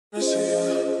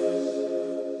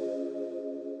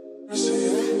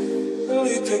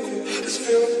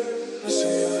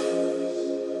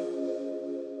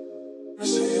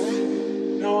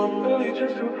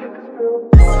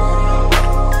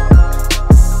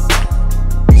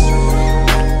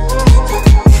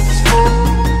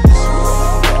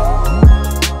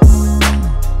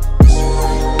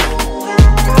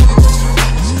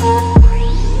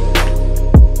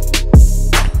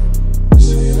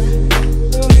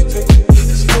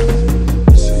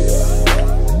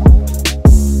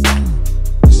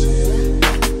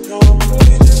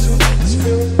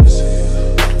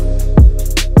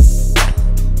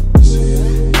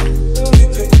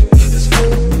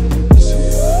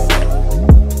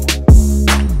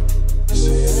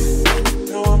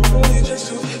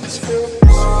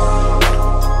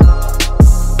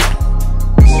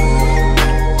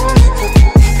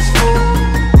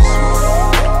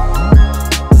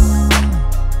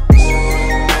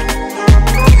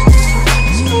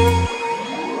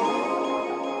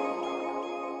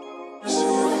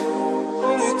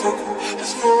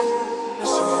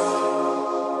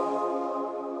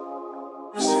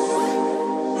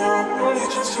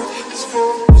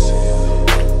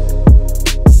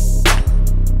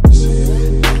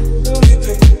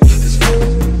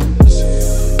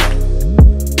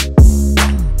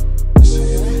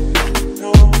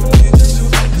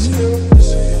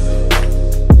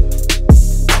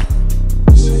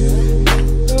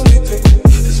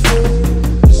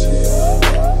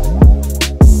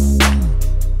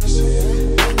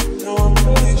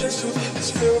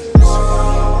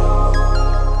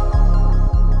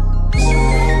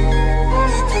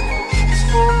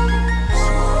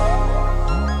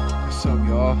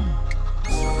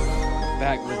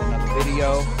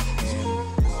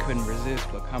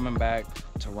Coming back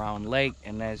to Round Lake,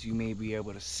 and as you may be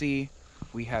able to see,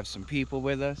 we have some people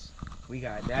with us. We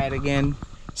got Dad again.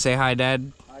 Say hi,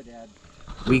 Dad. Hi, Dad.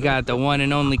 We got the one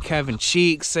and only Kevin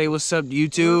Cheek. Say what's up,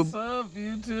 YouTube. What's up,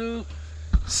 YouTube?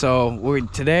 So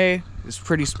today is a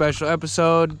pretty special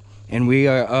episode, and we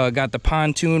got the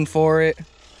pontoon for it,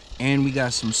 and we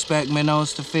got some speck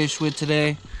minnows to fish with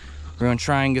today. We're gonna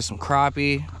try and get some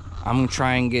crappie. I'm gonna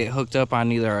try and get hooked up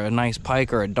on either a nice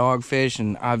pike or a dogfish,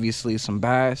 and obviously some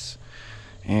bass.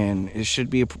 And it should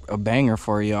be a banger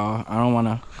for y'all. I don't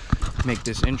wanna make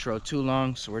this intro too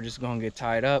long, so we're just gonna get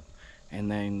tied up and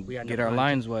then get our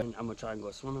lines wet. I'm gonna try and go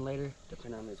swimming later,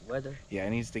 depending on this weather. Yeah, it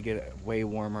needs to get way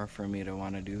warmer for me to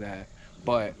wanna do that.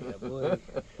 But yeah, boy.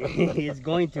 It's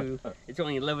going to. It's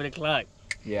only 11 o'clock.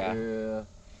 Yeah.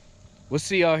 We'll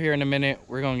see y'all here in a minute.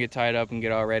 We're gonna get tied up and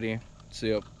get all ready. See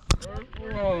ya.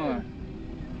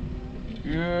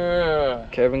 Yeah.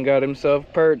 Kevin got himself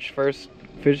perch, first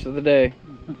fish of the day.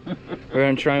 We're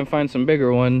gonna try and find some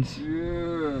bigger ones.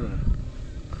 Yeah.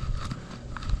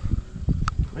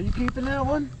 Are you keeping that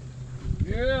one?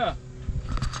 Yeah.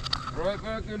 Right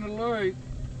back in the lake.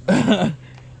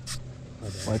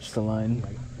 Watch the line.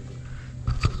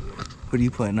 What are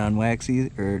you putting on,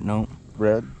 waxy or no?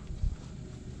 Red.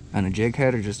 On a jig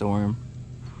head or just a worm?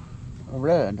 A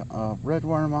red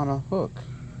worm on a hook.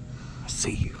 I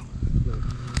see you.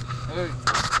 Hey.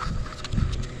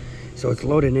 So it's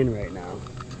loading in right now.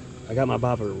 I got my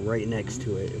bobber right next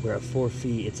to it. We're at 4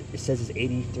 feet. It says it's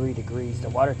 83 degrees. The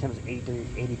water temp is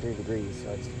 83 degrees, so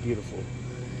it's beautiful.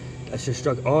 That's just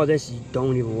struck. All this you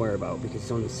don't even worry about because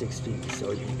it's only 6 feet.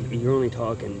 So you're only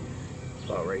talking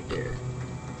about right there.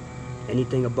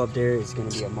 Anything above there is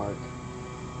gonna be a mark,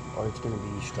 or it's gonna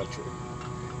be structure.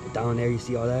 But down there, you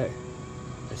see all that?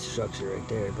 That's structure right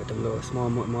there. But the little small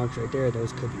marks right there,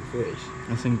 those could be fish.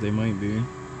 I think they might be.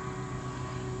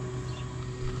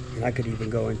 And I could even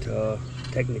go into,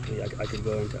 technically, I could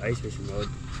go into ice fishing mode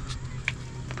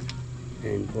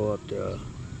and pull up the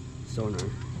sonar.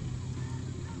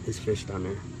 This fish down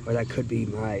there. Or that could be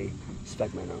my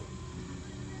speck minnow.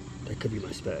 That could be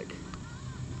my speck.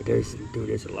 But there's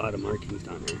a lot of markings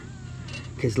down there.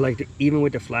 Because like even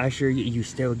with the flasher, you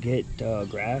still get the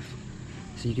graph.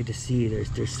 So you get to see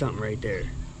there's something right there.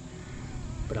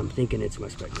 But I'm thinking it's my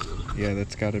speck minnow. Yeah,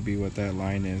 that's got to be what that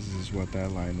line is what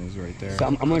that line is right there. So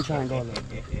I'm going to try and go a little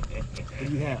bit. What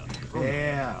do you have? Oh,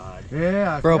 Yeah.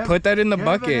 Yeah. Bro, put that in the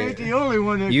bucket. Ain't the only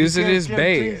one that Use can it as catch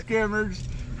bait. these cameras.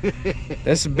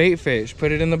 That's a bait fish.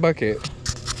 Put it in the bucket.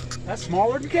 That's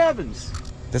smaller than Kevin's.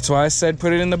 That's why I said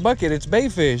put it in the bucket. It's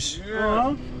bait fish.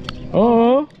 Yeah.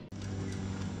 Oh.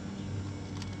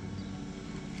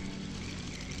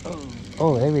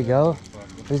 Oh, there we go.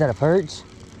 Is that a perch?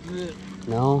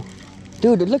 No.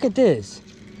 Dude, look at this.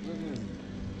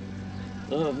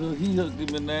 Oh, he hooked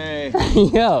him in there.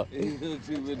 Yo. He hooked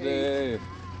him in there.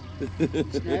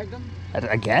 Snagged them?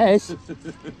 I guess.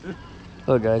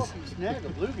 Look, guys. Snagged a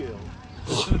bluegill.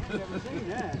 Never seen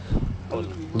that.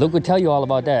 Luke would tell you all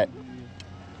about that.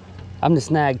 I'm the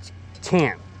snag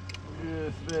champ.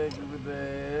 Yeah, snagged him with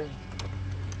that.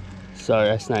 Sorry,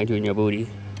 I snagged you in your booty.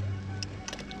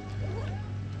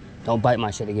 Don't bite my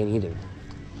shit again either.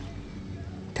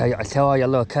 Tell all your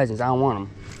little cousins I don't want them.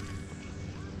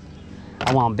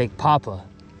 I want Big Papa.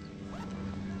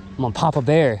 I want Papa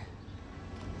Bear.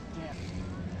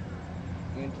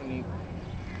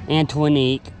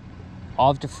 Antonique.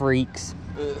 Off the freaks.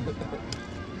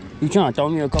 You trying to throw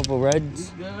me a couple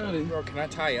reds? Bro, can I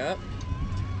tie up?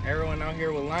 Everyone out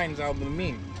here with lines out but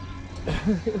me.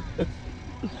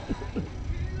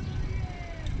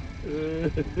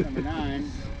 Number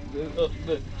 9.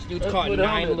 This dude's caught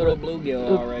 9 little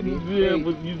bluegill already. Yeah,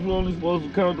 but you're only supposed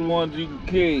to count the ones you can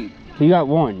catch. So you got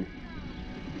one.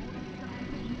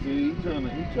 See, he's trying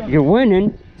to. You're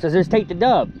winning, so just take the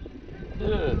dub.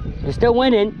 Yeah. You're still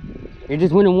winning. You're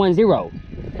just winning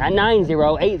 1-0. Not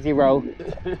 9-0,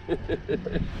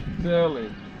 8-0. Tell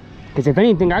him. Because if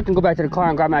anything, I can go back to the car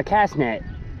and grab my cast net.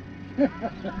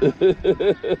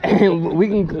 And we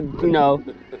can, you know,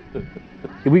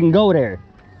 we can go there.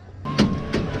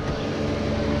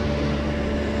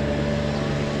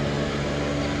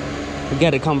 You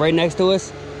got to come right next to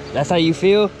us? That's how you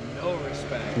feel? No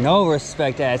respect. No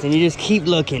respect, ass. And you just keep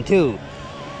looking, too.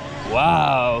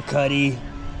 Wow, Cuddy.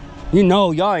 You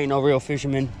know y'all ain't no real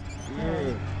fisherman.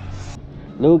 Yeah.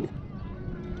 Luke,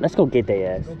 let's go get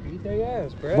their ass. Go beat their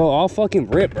ass, bro. Bro, I'll fucking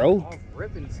rip, bro. All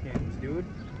ripping skins, dude.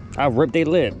 I'll rip their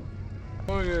lip.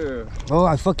 Oh, yeah. Bro,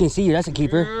 I fucking see you. That's a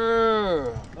keeper.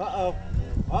 Yeah.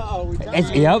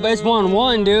 Yep, it's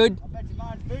 1-1, dude. I bet you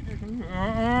mine's bigger.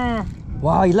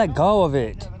 Wow, you let go of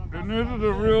it. And this is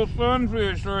a real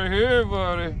sunfish right here,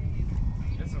 buddy.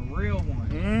 It's a real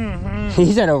one.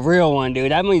 He said a real one, dude.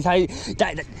 That means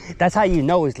that's how you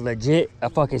know it's legit a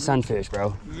fucking sunfish,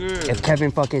 bro. Yeah. If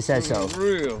Kevin fucking said so. It's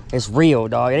real. It's real,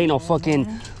 dog. It ain't no fucking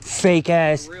fake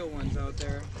ass. Real ones out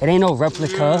there. It ain't no Yeah,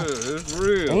 replica. it's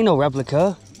real. It ain't no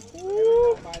replica.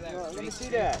 Let me see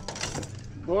that.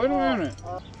 Wait a minute.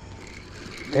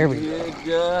 There we go. Yeah,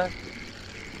 guy.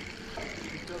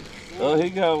 Oh, he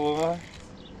got one.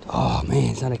 Oh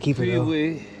man, it's not a keeper though.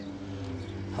 Pee-wee.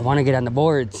 I want to get on the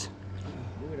boards.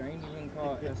 Dude, I ain't even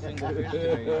caught a single fish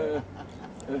today yet.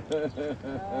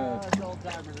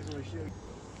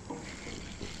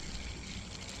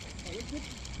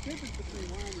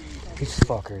 These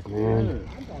fuckers, man.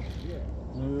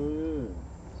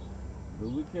 But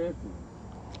we careful.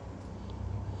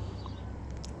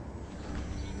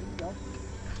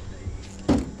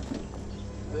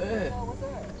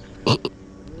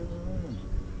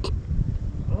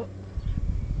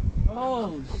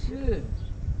 Oh shit.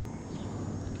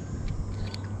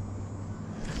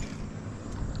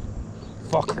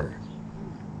 Fucker.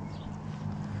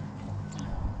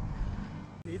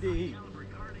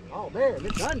 Oh man,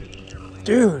 it's done.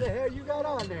 Dude, What the hell you got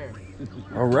on there?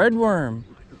 a red worm.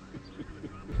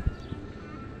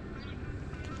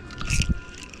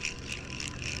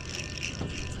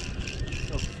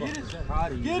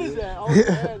 Get his ass. Oh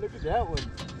man, look at that one.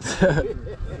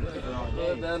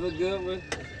 That's a good one.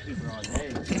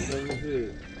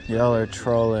 Y'all are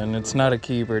trolling. It's not a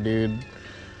keeper, dude.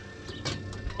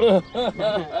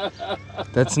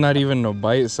 That's not even no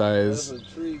bite size. That's a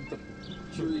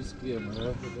tree skin,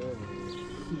 man.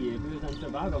 Yeah, if it was on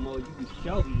survival mode, you could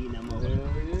show me eating that mode. Hell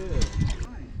yeah.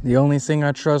 The only thing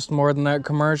I trust more than that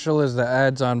commercial is the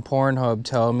ads on Pornhub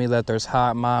telling me that there's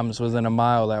hot moms within a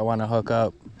mile that want to hook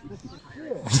up.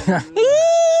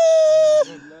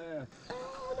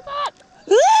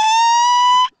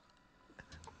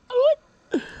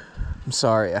 I'm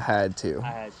sorry, I had to. I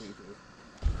had to.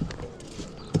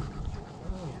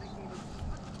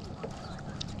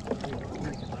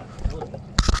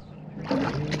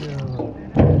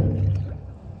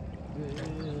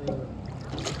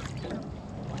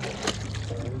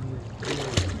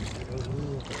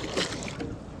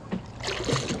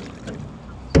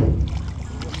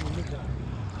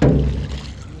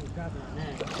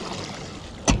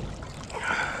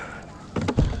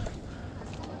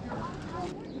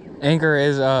 Anchor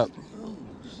is up.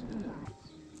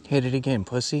 Hit it again,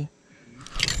 pussy.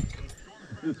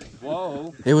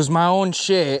 Whoa. It was my own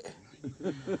shit.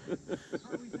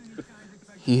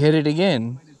 He hit it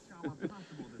again.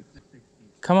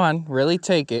 Come on, really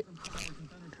take it.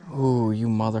 Ooh, you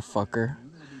motherfucker.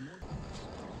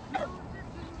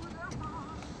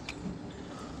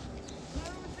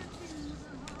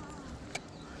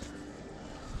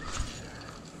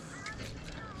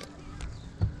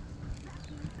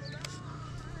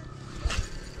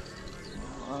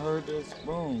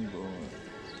 spoon going?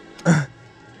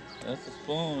 That's a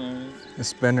spoon, ain't it? The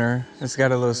spinner. It's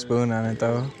got a little spoon on it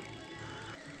though.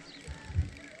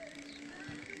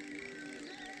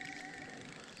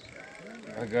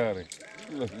 I got it.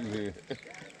 Look at here.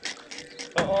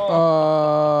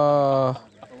 Oh,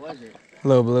 What was it?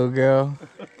 little bluegill.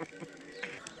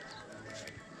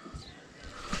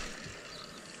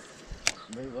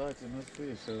 They watching us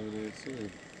fish over there too.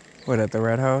 What, at the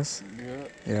red house? Yeah.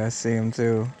 Yeah, I see him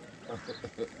too.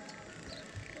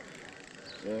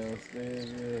 Downstairs,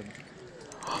 yeah.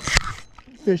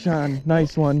 Fish on,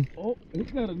 nice one. Oh, he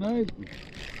got a nice one.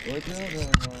 Watch out, man.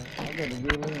 I got to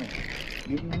reel in.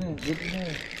 Get in there, get in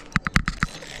there.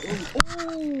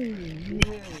 Oh,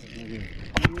 yeah.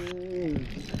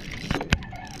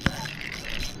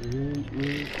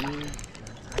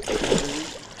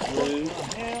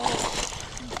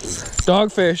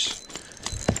 Dogfish.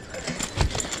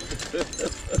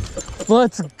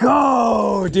 Let's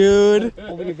go, dude.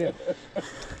 Over your bit.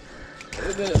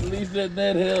 At least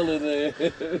that hell in there.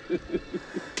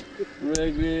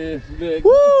 Right there. Back.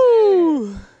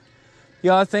 Woo!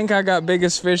 Y'all, I think I got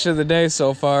biggest fish of the day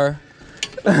so far.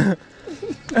 John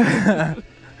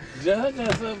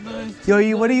got something nice.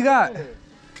 Yo, what do you got?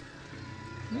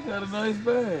 You got a nice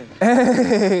bag.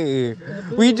 Hey,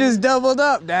 we just doubled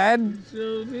up, Dad.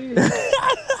 Sure did.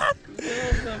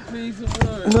 That's a piece of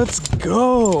work. Let's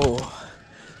go.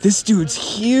 This dude's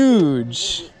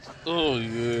huge. Oh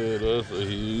yeah, that's a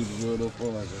huge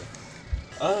motherfucker.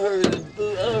 I heard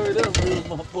that was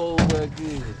my pole back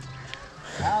in.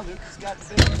 Wow, Lucas got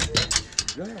the big one.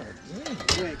 God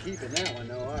damn. You ain't keeping that one,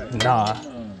 though, are you? Nah.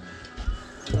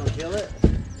 You gonna kill it?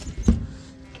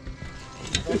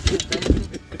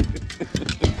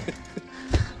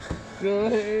 Go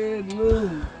ahead, Lou.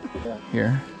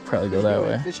 Here, probably go that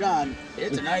way. Fish on.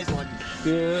 It's a nice one.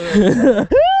 Yeah.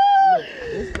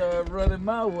 It started running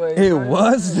my way. It right?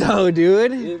 was though,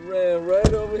 dude. It ran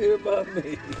right over here by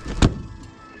me.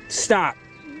 Stop.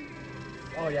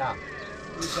 Oh, yeah.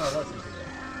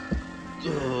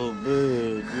 Oh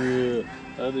man, yeah.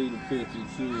 I need a picture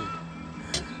too.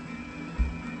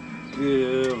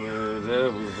 Yeah, man, that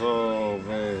was all,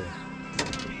 man.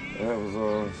 That was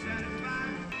awesome.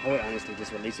 I would honestly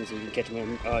just release him so you can catch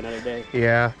him another day.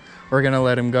 Yeah, we're gonna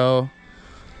let him go.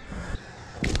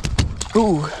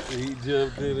 Ooh. He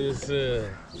jumped in himself.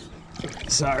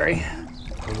 Sorry.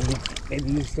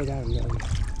 Maybe you still got him, though.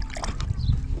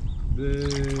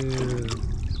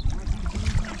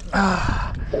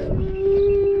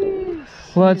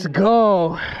 Let's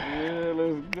go. Yeah,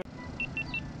 let's go.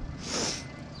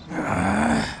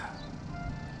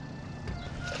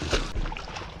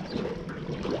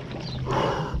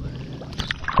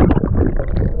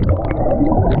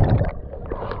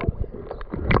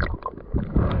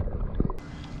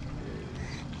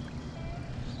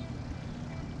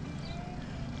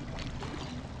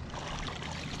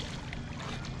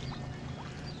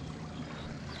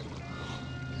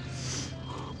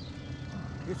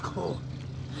 It's cool.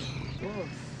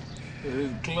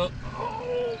 It's close.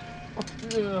 Oh,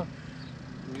 yeah.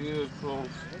 Yeah, it's close.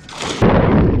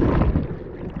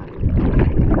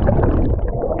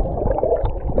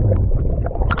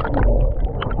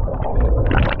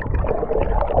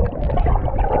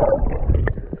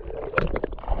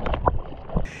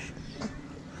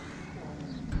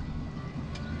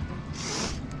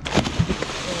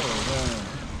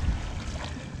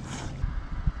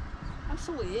 I'm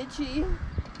so itchy.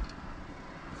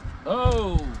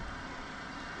 Oh,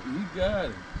 he got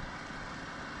it.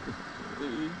 He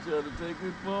trying to take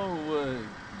his phone away.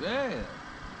 Damn.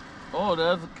 Oh,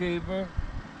 that's a keeper.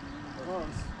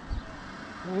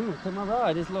 Come on,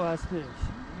 rod, this little ass fish.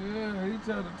 Yeah, he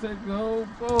trying to take the whole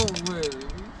phone with him.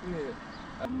 He said.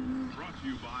 Brought to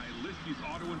you by Liskey's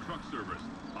Auto and Truck Service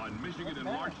on Michigan and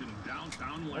March in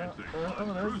downtown Lansing. Oh, On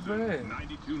that's Cruiser bad.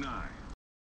 92.9.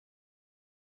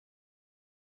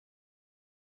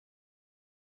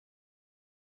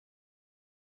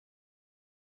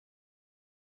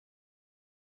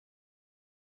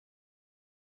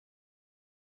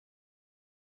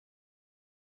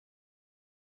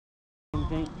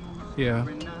 Yeah.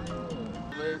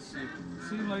 Let's see.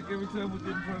 Seems like every time we get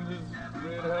in front of this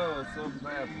red house, something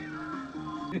happens.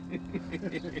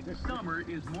 Summer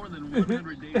is more than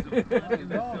 100 days of fun in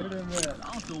the sun.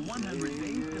 Also 100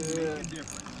 days to make a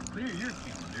difference. Clear your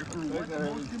calendar for what's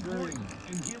most important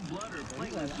and give blood or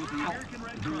platelets with the American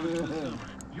Red Cross this summer.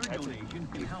 Your donation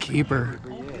can help. Keeper.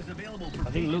 Is available for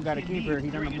I think Luke got a keeper.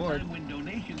 He's on the board.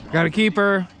 Got a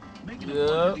keeper. Make it a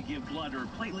fun to give blood or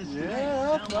platelets today.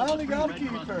 Yeah, I Download finally the got free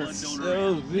a Red Cross keeper. blood donor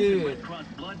So app. Visit big.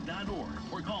 redcrossblood.org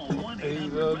or call He's on the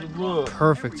 1-800-RED-CROSS. book.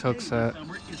 Perfect hook set.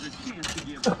 Summer is a chance to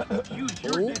You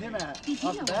sure did him at.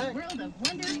 Speaking of a world of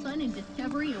wonder, fun, and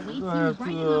discovery awaits you right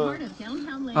in the heart of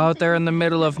downtown Lansing. Out there in the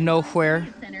middle of nowhere.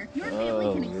 Center, your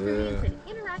family can experience an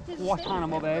interactive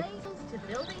Guantanamo Bay. to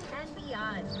building and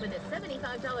beyond. With a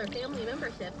 $75 family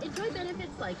membership, enjoy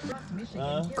benefits like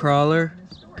Crawler.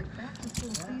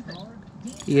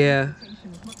 Yeah.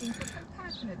 Looking for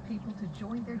compassionate people to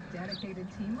join their dedicated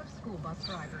team of school bus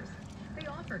drivers. They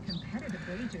offer competitive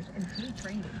wages and paid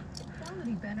training,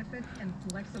 quality benefits, and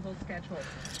flexible schedules.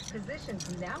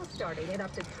 Positions now starting at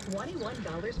up to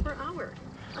 $21 per hour.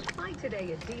 Apply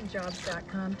today at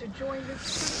deanjobs.com to join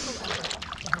this critical effort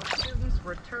to help students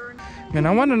return. Man,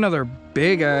 I want another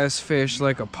big ass fish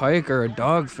like a pike or a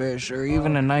dogfish or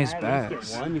even a nice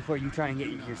bass. One before you try and get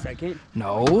your second.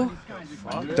 No?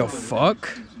 The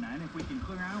fuck?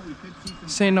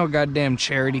 This ain't no goddamn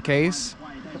charity case.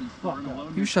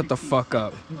 You shut the fuck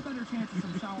up.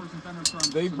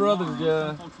 They brothers,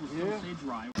 yeah.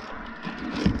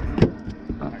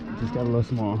 Alright, just got a little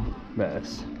small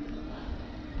bass.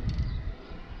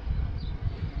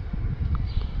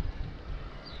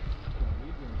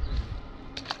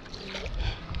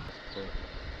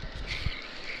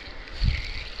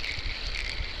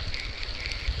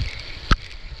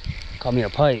 Call me a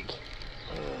pike.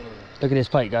 Look at this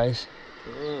pike, guys.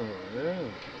 Oh, yeah.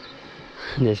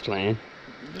 This clan.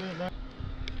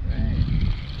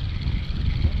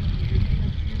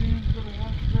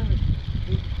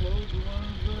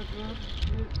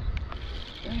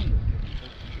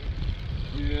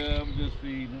 Yeah, I'm just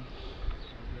feeding.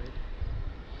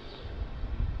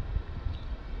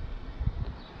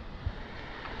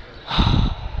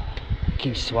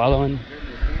 Keep swallowing.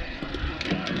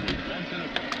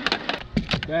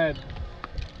 Dad.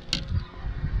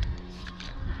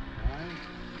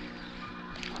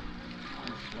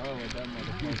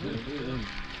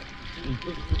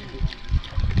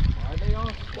 Why are they all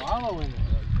swallowing it?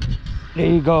 There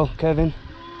you go, Kevin.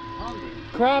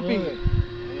 Crappie.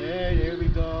 Yeah, there we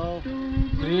go.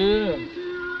 Yeah.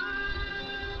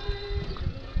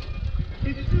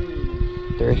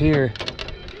 They're here.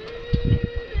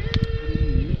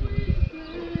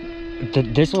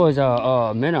 This was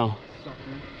a minnow.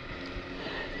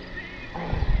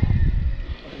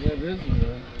 Yeah, this is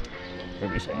it.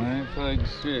 Let me see. I ain't fighting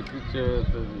shit. Get your ass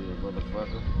over here,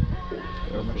 motherfucker.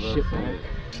 That's what Shit I said.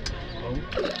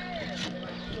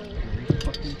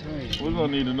 We're gonna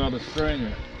need another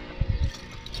stringer.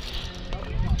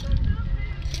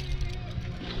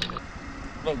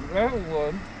 Look, that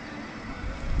one.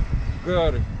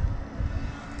 Got it.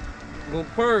 Little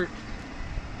perch.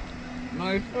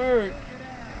 Nice perch.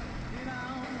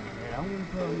 Oh,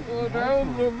 that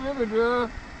was a little bit, yeah.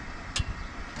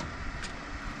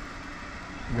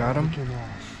 Got him? I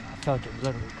felt it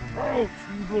literally come out. Oh, you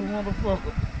good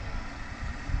motherfucker.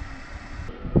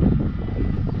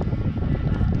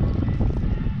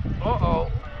 Uh-oh.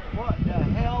 What the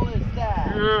hell is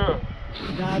that? Yeah.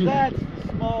 Now that's the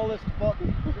smallest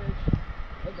fucking fish.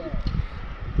 Look at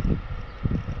that.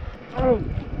 Oh.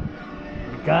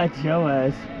 Got your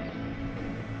ass.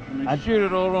 I shit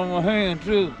it all on my hand,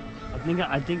 too. I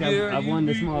think I Yeah, won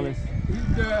the you- smallest. You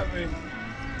got me.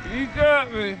 You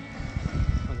got me.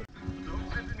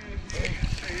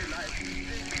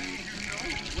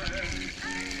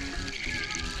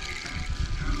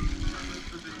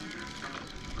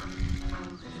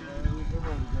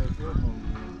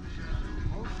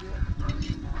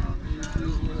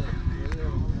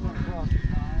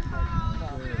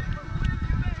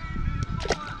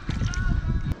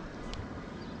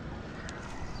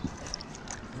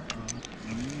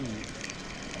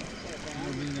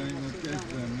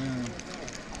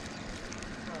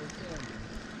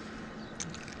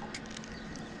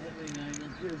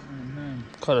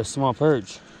 Caught a small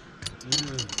perch.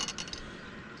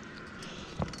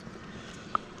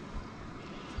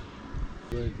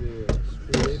 Right there.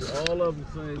 Spread all of them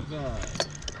same time.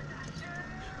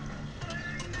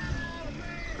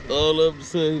 All of them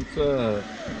same time.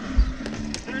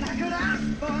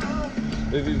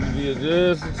 They need to be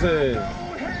just the same.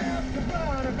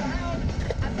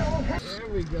 There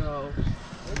we go.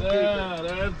 Now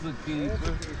that's a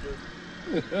keeper.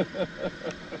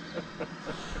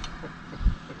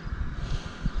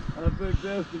 I think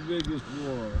that's the biggest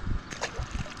one.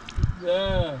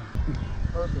 Yeah.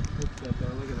 Perfect footstep there.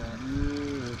 Look at that.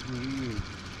 Yeah, that's what he is.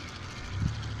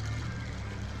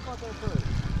 Caught that perch.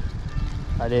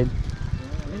 I did.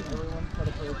 Everyone caught a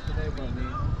perch today, but me.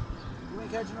 You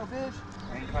ain't catching no fish?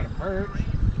 I ain't caught a perch,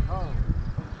 Oh.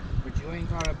 but you ain't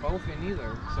caught a bowfin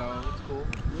either, so it's cool.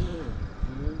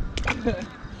 Yeah.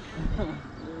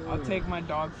 I'll take my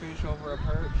dogfish over a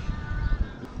perch.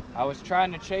 I was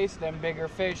trying to chase them bigger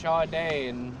fish all day,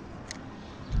 and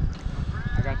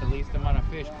I got the least amount of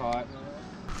fish caught.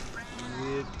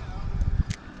 Yeah.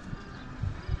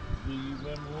 Do you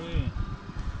remember when?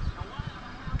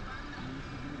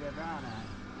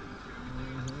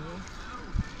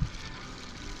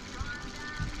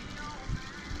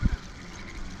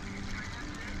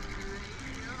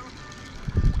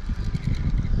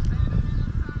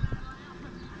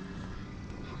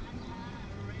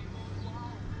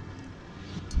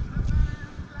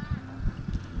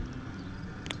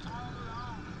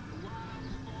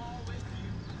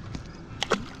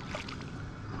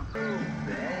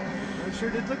 It sure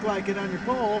did look like it on your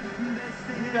pole.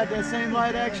 You got that same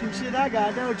light action shit I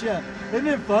got, don't you? Isn't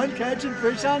it fun catching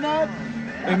fish on that?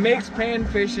 It makes pan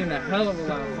fishing a hell of a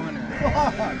lot funner.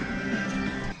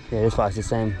 Yeah, this spot's the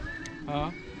same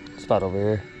Huh? spot over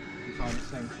here. You found the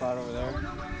same spot over there?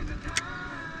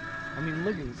 I mean,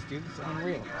 look at this, dude. It's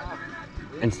unreal.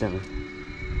 Instantly.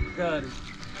 Got it.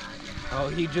 Oh,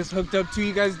 he just hooked up two.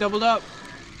 You guys doubled up.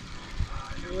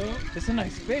 Yeah. It's a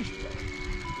nice fish, bro.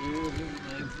 Yeah, this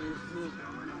nice fish.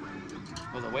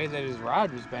 Well, the way that his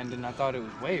rod was bending, I thought it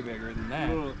was way bigger than that.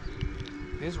 Look.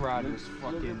 His rod was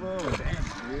fucking. Look at that.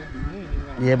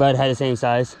 Yeah, but it had the same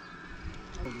size.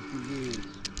 How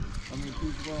many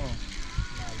feet long?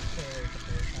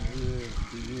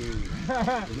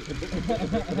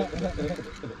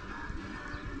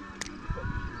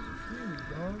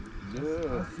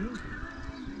 Yeah.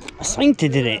 I synced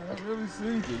it. I really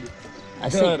synced it. I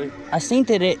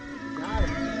synced it.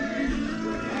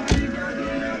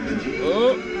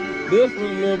 Oh, this one a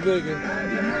little bigger.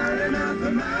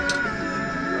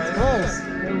 Close.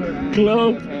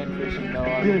 Close. Pan fishing though, on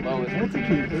the lowest. That's a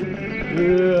keeper.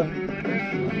 Yeah.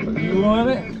 You want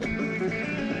it?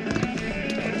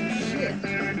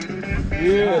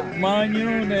 Yeah, mind your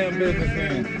own damn business,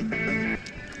 man.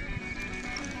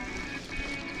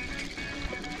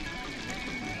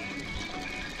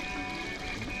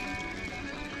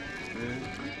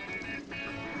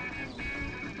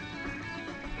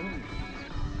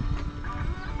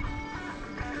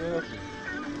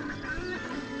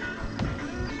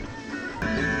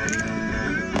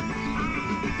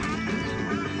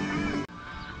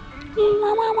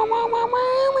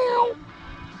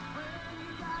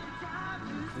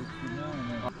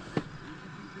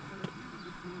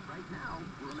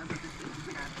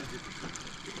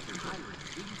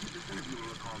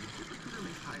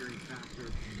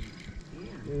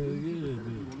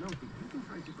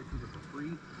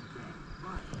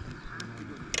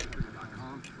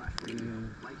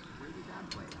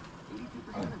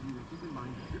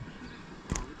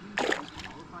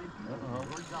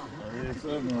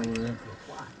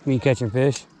 Me catching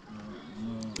fish.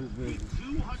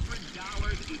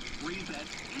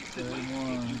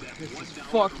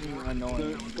 Fucking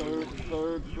annoying.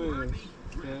 Third fish.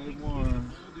 Same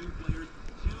one.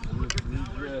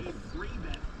 Redress.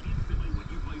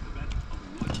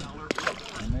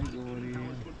 And they go in.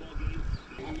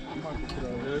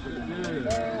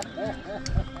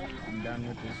 I'm done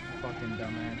with this fucking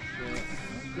dumbass shit.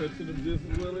 I'm catching them just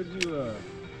as well as you are.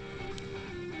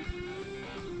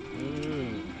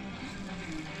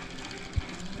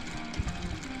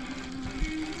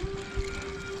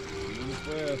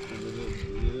 Faster, but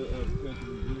yeah, I'm catching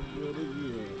them just as well as you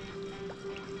are.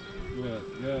 What?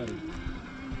 Got it.